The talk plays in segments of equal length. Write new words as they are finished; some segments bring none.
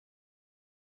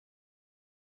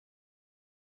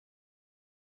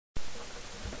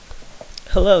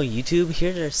Hello YouTube,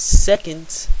 here's our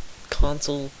second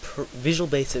Visual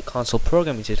Basic console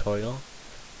programming tutorial.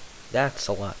 That's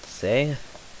a lot to say.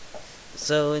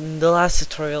 So in the last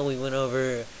tutorial we went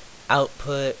over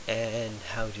output and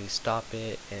how to stop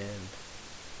it, and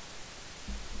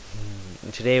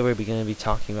today we're going to be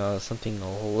talking about something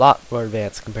a lot more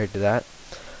advanced compared to that.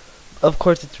 Of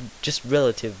course it's just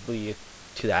relatively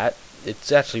to that. It's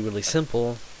actually really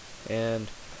simple, and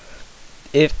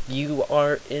if you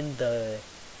are in the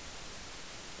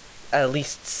at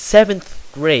least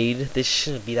 7th grade, this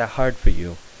shouldn't be that hard for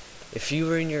you. If you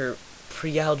were in your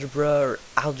pre-algebra or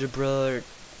algebra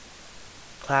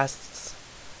class,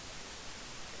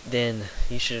 then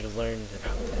you should have learned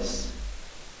about this.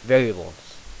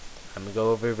 Variables. I'm going to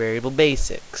go over variable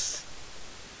basics.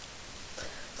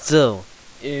 So,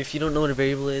 if you don't know what a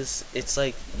variable is, it's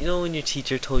like, you know when your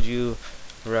teacher told you,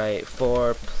 write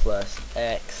 4 plus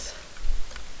x,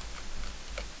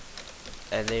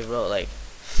 and they wrote like,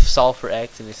 solve for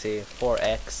x, and they say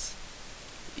 4x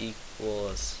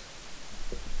equals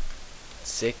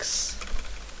 6.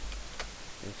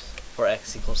 Oops,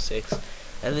 4x equals 6.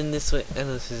 And then this way, and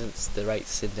this isn't the right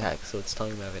syntax, so it's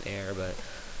telling me I have an error, but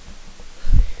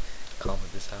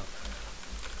comment this out.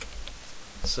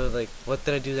 So like, what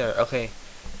did I do there? Okay,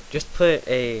 just put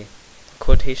a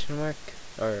quotation mark,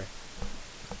 or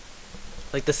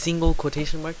like the single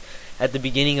quotation mark at the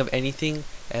beginning of anything,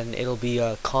 and it'll be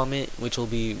a comment which will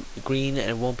be green and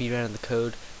it won't be red in the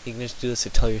code. You can just do this to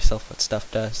tell yourself what stuff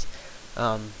does.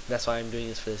 That's why I'm doing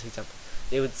this for this example.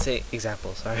 They would say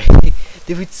sorry.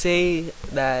 They would say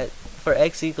that for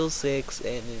x equals 6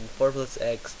 and then 4 plus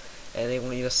x, and they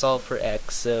want you to solve for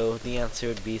x, so the answer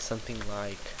would be something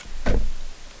like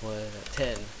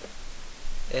 10.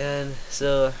 And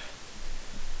so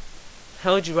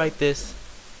how would you write this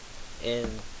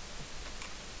in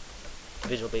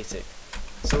Visual Basic?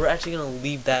 So we're actually going to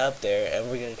leave that up there and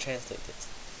we're going to translate this.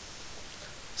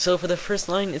 So for the first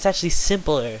line, it's actually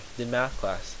simpler than math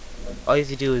class. All you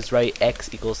have to do is write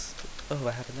x equals, oh,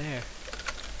 what happened there?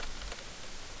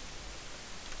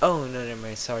 Oh, no, never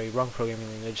mind, sorry, wrong programming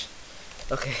language.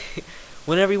 Okay,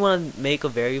 whenever you want to make a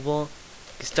variable,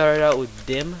 you start it out with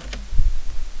dim,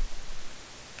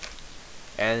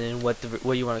 and then what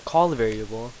you want to call the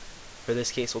variable. For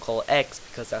this case, we'll call it x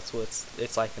because that's what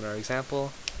it's like in our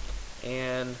example.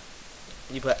 And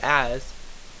you put as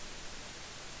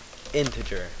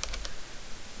integer.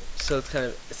 So it's kind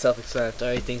of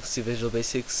self-explanatory thanks to Visual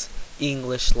Basics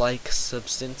English-like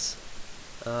substance.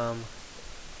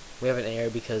 We have an error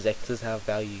because x doesn't have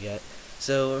value yet.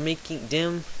 So we're making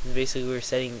dim. Basically,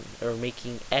 we're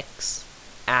making x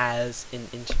as an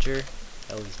integer.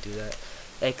 I always do that.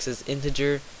 X as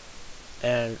integer.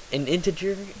 And an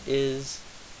integer is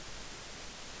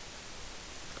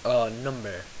a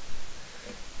number.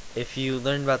 If you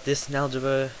learned about this in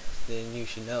algebra, then you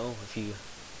should know. If you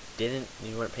didn't,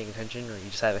 you weren't paying attention, or you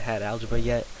just haven't had algebra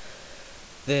yet,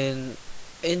 then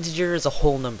integer is a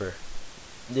whole number.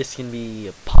 This can be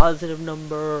a positive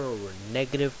number or a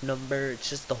negative number. It's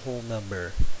just a whole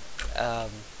number.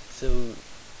 So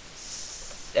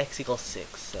x equals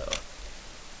 6. So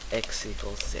x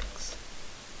equals 6.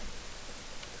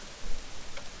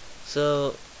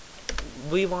 So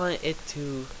we want it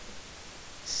to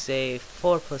say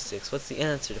 4 plus 6. What's the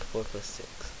answer to 4 plus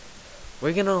 6?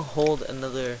 We're gonna hold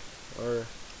another, or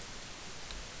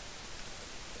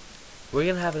we're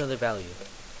gonna have another value.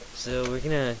 So we're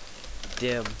gonna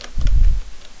dim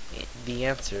the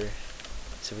answer.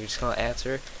 So we're just gonna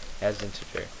answer as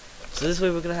integer. So this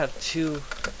way we're gonna have two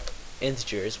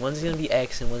integers. One's gonna be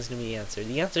x and one's gonna be answer.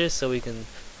 The answer is so we can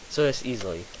store this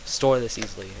easily,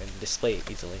 and display it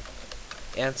easily.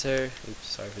 Answer, oops,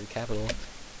 sorry for the capital,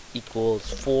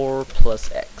 equals 4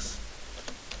 plus x.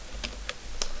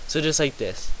 So just like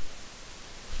this,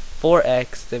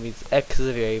 4x, that means x is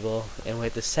a variable, and we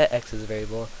have to set x as a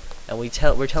variable, and we're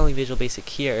telling Visual Basic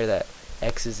here that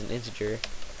x is an integer,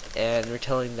 and we're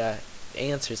telling that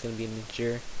answer is going to be an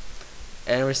integer,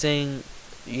 and we're saying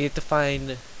you have to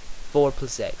find 4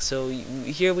 plus x. So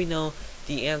here we know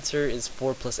the answer is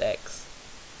 4 plus x,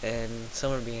 and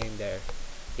somewhere behind there.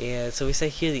 And so we say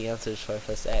here the answer is 4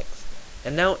 plus x.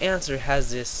 And now answer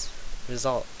has this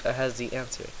result, has the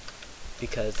answer,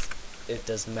 because it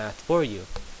does math for you.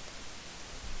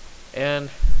 And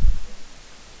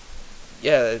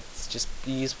yeah, it's just,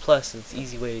 you use plus. It's an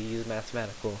easy way to use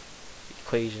mathematical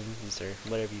equations, or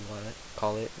whatever you want to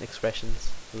call it,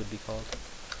 expressions it would be called.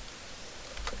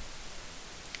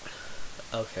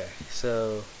 Okay,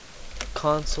 so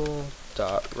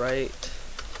console.write.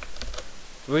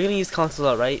 We're going to use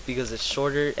console.write because it's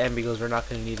shorter and because we're not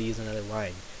going to need to use another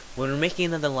line. When we're making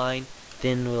another line,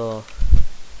 then we'll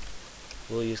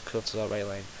we'll use cancel out right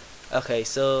line. Okay,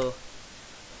 so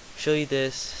show you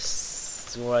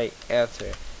this right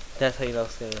answer. That's how you know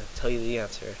it's gonna tell you the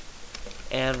answer.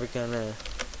 And we're gonna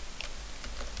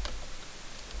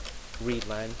read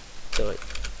line so it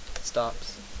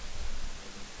stops.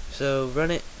 So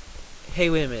run it. Hey,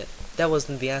 wait a minute, that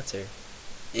wasn't the answer.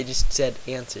 It just said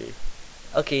answer.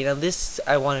 Okay, now this,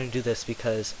 I wanted to do this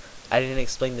because I didn't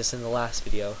explain this in the last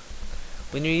video.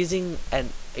 When you're using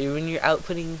when you're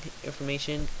outputting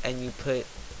information and you put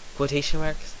quotation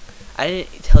marks, I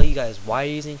didn't tell you guys why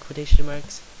you're using quotation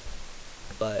marks,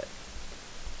 but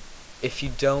if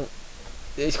you don't,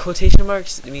 quotation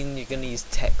marks, I mean you're gonna use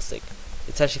text. Like,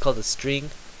 it's actually called a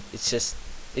string.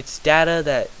 It's data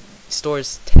that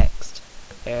stores text,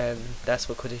 and that's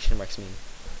what quotation marks mean.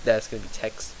 That's gonna be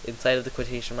text. Inside of the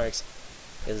quotation marks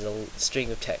is a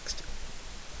string of text.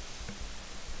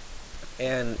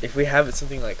 And if we have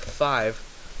something like 5,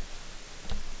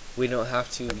 we don't have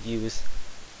to use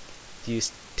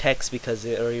text because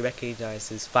it already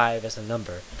recognizes 5 as a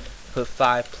number. Put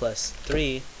 5 plus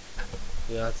 3,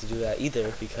 we don't have to do that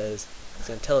either because it's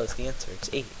going to tell us the answer. It's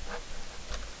 8.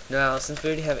 Now, since we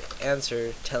already have an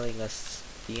answer telling us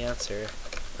the answer,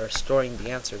 or storing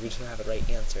the answer, we just have a right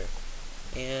answer.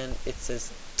 And it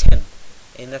says 10.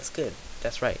 And that's good.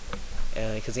 That's right.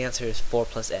 Because the answer is 4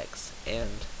 plus x.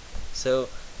 And so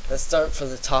let's start from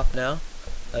the top now.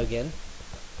 Again,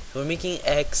 we're making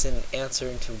x and answer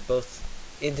into both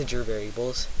integer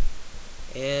variables,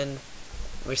 and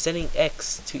we're setting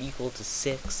x to equal to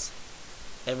 6,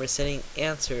 and we're setting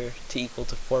answer to equal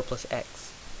to 4 plus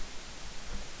x.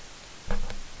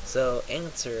 So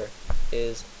answer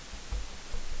is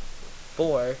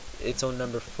 4, its own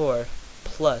number 4,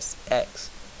 plus x.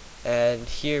 And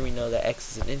here we know that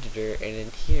x is an integer, and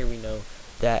in here we know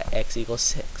that x equals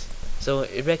 6. So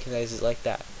it recognizes it like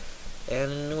that.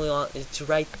 And we want it to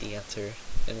write the answer.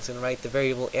 And it's going to write the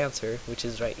variable answer, which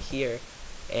is right here.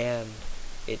 And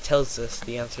it tells us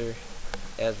the answer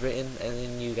as written, and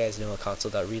then you guys know what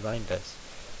console.readline does.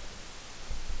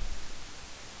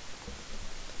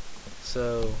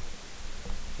 So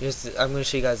I'm going to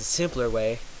show you guys a simpler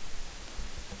way.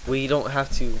 We don't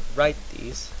have to write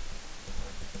these.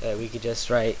 We could just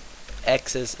write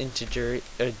x as integer,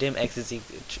 or dim x as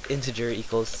integer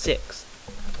equals 6.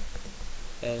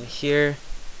 And here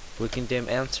we can dim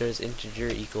answer as integer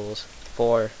equals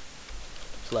 4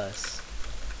 plus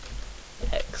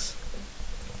x.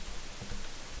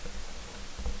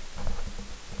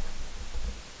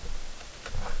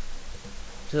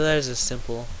 So there's a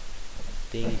simple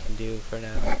thing you can do for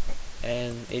now,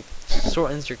 and it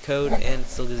shortens your code and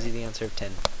still gives you the answer of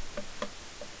 10.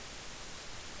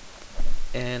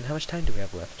 And how much time do we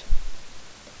have left?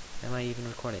 Am I even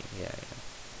recording? Yeah, I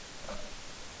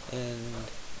am. And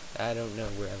I don't know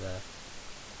where the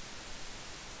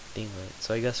thing went,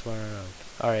 so I guess we're around.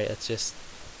 Alright, let's just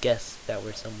guess that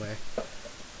we're somewhere.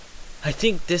 I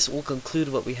think this will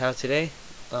conclude what we have today.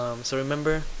 So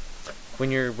remember,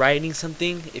 when you're writing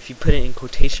something, if you put it in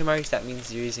quotation marks, that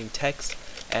means you're using text,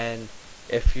 and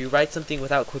if you write something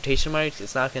without quotation marks,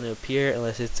 it's not going to appear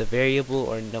unless it's a variable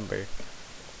or a number.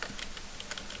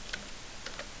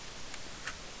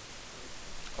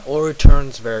 Or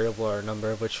returns variable or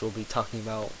number, which we'll be talking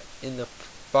about in the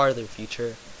farther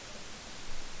future.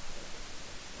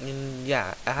 And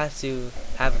yeah, it has to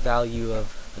have a value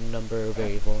of a number or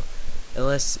variable,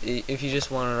 unless if you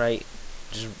just want to write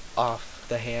just off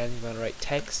the hand, you want to write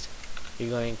text,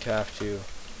 you're going to have to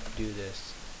do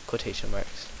this quotation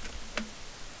marks.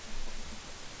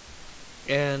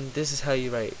 And this is how you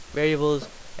write variables,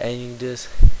 and you can just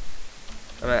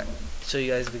I'm gonna show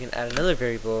you guys we can add another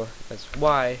variable as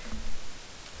y.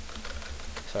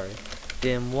 Sorry,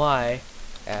 dim y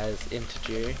as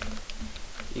integer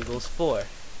equals 4.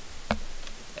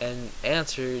 And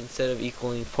answer, instead of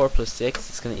equaling 4 plus 6,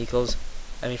 it's gonna equals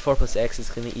 4 plus x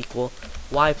is gonna equal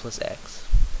y plus x.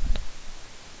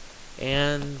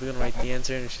 And we're gonna write the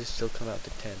answer, and it should still come out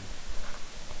to 10.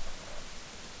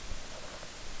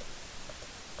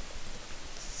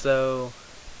 So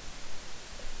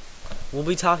we'll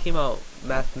be talking about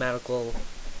mathematical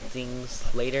things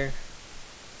later,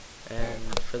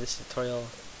 and for this tutorial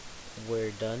we're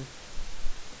done.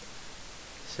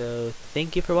 So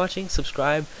thank you for watching.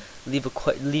 Subscribe, leave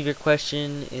your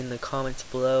question in the comments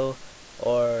below,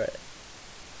 or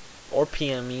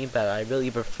PM me, but I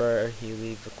really prefer you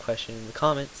leave a question in the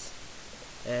comments,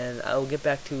 and I will get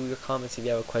back to your comments if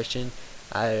you have a question.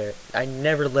 I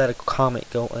never let a comment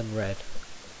go unread.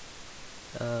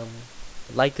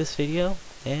 Like this video,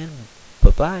 and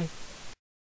bye-bye.